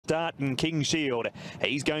start, and King Shield.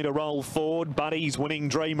 He's going to roll forward. Buddy's Winning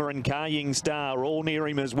Dreamer and Carrying Star all near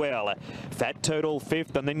him as well. Fat Turtle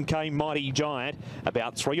fifth, and then came Mighty Giant.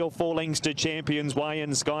 About 3 or 4 lengths to Champions Way,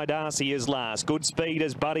 and Sky Darcy is last. Good speed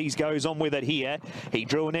as Buddy's goes on with it here. He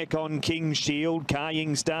drew a neck on King Shield.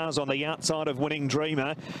 Carrying Stars on the outside of Winning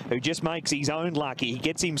Dreamer, who just makes his own lucky. He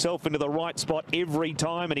gets himself into the right spot every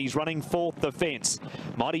time, and he's running fourth the fence.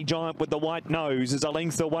 Mighty Giant with the white nose is a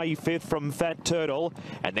length away fifth from Fat Turtle,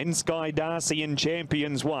 and then Sky Darcy in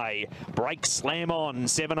Champions Way. Brakes slam on,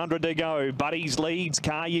 700 to go. Buddy's leads,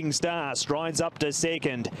 Carrying Star strides up to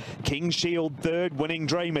second. King Shield third, Winning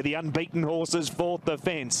Dreamer, the unbeaten horses fourth the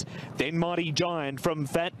fence. Then Mighty Giant from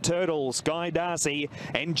Fat Turtle, Sky Darcy,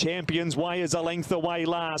 and Champions Way is a length away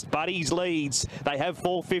last. Buddy's leads. They have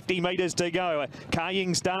 450 metres to go.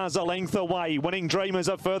 Carrying Star's a length away. Winning Dreamer's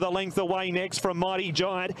a further length away next from Mighty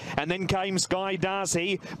Giant, and then came Sky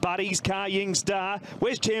Darcy. Buddy's Carrying Star.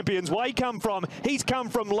 Where's Champions Way come from? He's come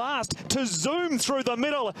from last to zoom through the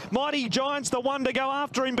middle. Mighty Giant's the one to go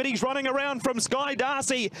after him, but he's running around from Sky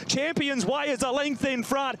Darcy. Champions Way is a length in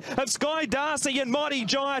front of Sky Darcy and Mighty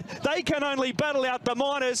Giant. They can only battle out the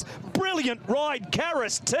minors. Brilliant ride,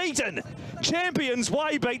 Karis Teeton. Champions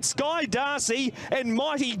Way beat Sky Darcy and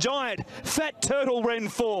Mighty Giant. Fat Turtle ran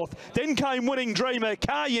fourth. Then came Winning Dreamer,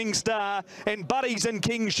 Carrying Star, and Buddies and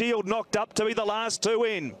King Shield knocked up to be the last two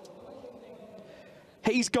in.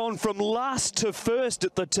 He's gone from last to first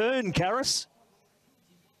at the turn, Karis.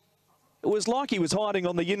 It was like he was hiding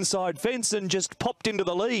on the inside fence and just popped into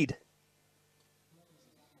the lead.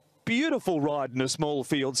 Beautiful ride in a small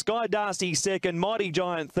field. Sky Darcy second, Mighty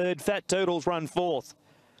Giant third, Fat Turtles run fourth.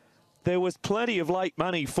 There was plenty of late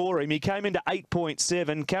money for him. He came into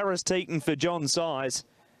 8.7. Karis Teeton for John Size.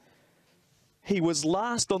 He was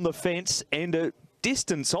last on the fence and a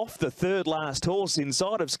distance off the third last horse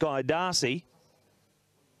inside of Sky Darcy.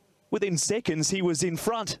 Within seconds, he was in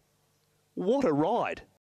front. What a ride.